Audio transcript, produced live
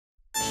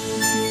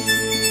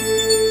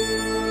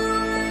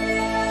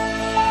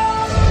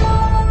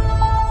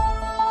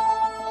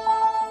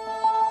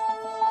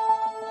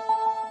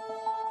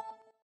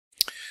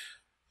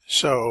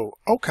So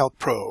O-Calc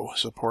Pro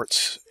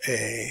supports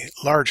a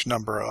large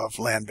number of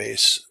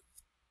land-based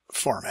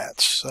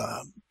formats,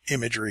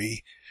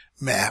 imagery,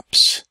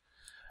 maps,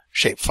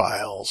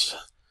 shapefiles,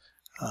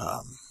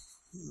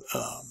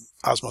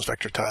 Osmos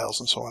vector tiles,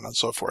 and so on and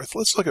so forth.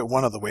 Let's look at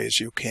one of the ways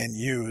you can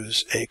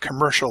use a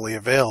commercially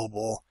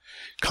available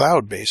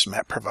cloud-based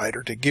map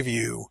provider to give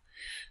you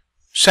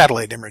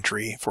satellite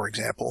imagery, for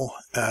example,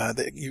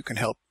 that you can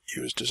help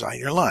use design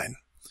your line.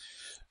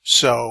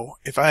 So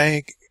if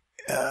I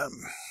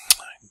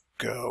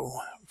go,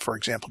 for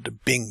example, to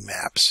Bing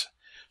Maps,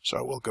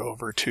 so we'll go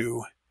over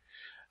to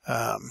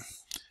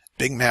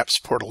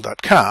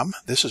bingmapsportal.com.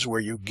 This is where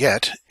you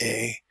get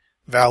a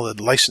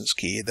valid license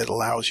key that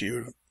allows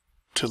you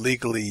to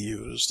legally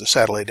use the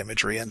satellite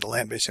imagery and the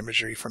land-based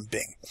imagery from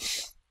Bing,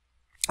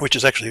 which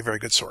is actually a very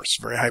good source.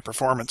 Very high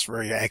performance,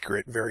 very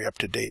accurate, very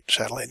up-to-date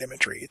satellite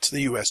imagery. It's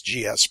the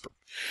USGS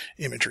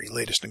imagery,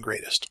 latest and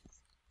greatest.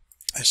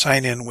 I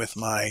sign in with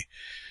my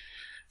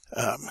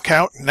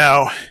account.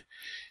 Now,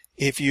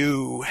 if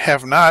you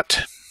have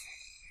not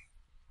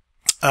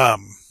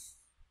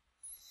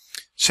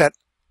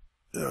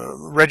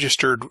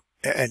registered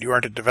and you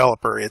aren't a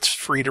developer, it's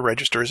free to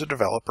register as a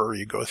developer.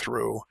 You go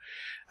through,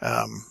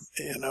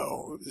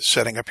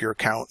 setting up your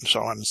account and so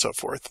on and so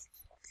forth.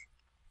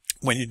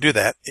 When you do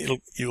that,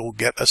 you'll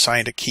get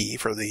assigned a key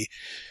for the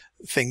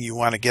thing you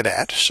want to get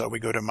at. So we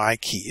go to My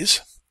Keys.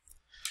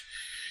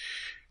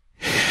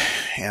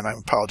 And I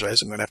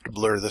apologize, I'm going to have to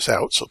blur this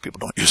out so people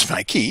don't use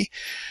my key.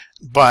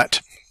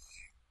 But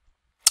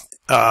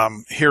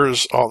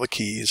here's all the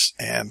keys,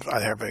 and I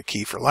have a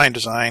key for line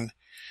design.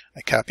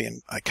 I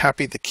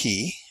copy the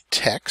key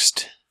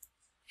text.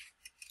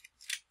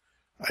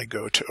 I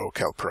go to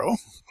O-Calc Pro.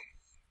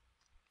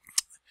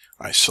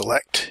 I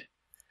select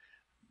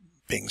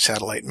Bing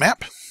Satellite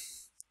Map.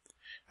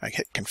 I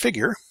hit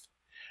Configure,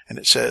 and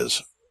it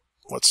says,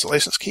 what's the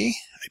license key?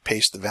 I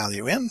paste the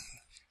value in.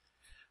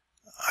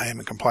 I am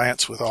in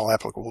compliance with all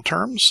applicable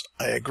terms.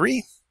 I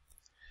agree.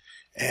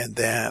 And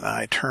then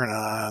I turn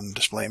on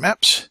Display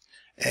Maps.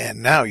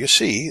 And now you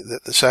see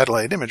that the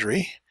satellite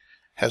imagery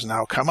has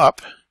now come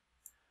up,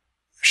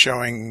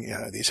 showing,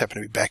 these happen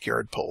to be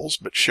backyard poles,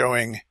 but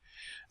showing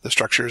the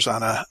structures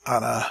on a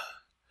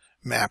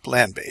map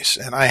land base.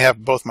 And I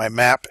have both my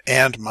map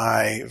and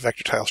my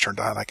vector tiles turned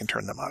on. I can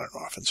turn them on and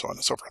off and so on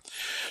and so forth.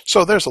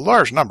 So there's a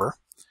large number.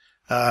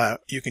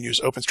 You can use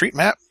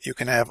OpenStreetMap. You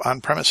can have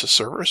on-premises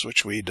servers,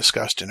 which we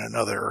discussed in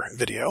another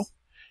video.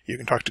 You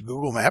can talk to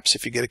Google Maps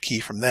if you get a key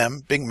from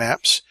them, Bing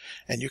Maps,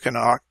 and you can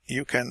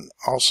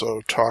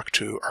also talk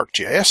to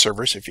ArcGIS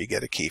servers if you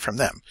get a key from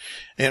them.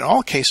 In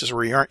all cases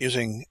where you aren't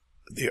using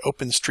the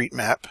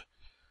OpenStreetMap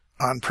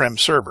on-prem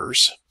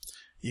servers,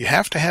 you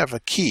have to have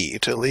a key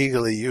to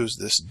legally use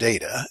this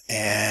data,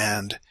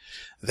 and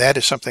that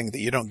is something that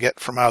you don't get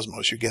from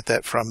Osmos. You get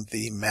that from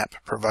the map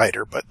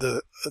provider, but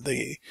the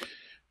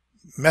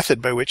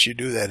method by which you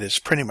do that is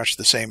pretty much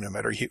the same no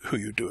matter who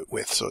you do it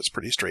with, so it's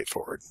pretty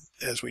straightforward,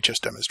 as we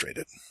just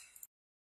demonstrated.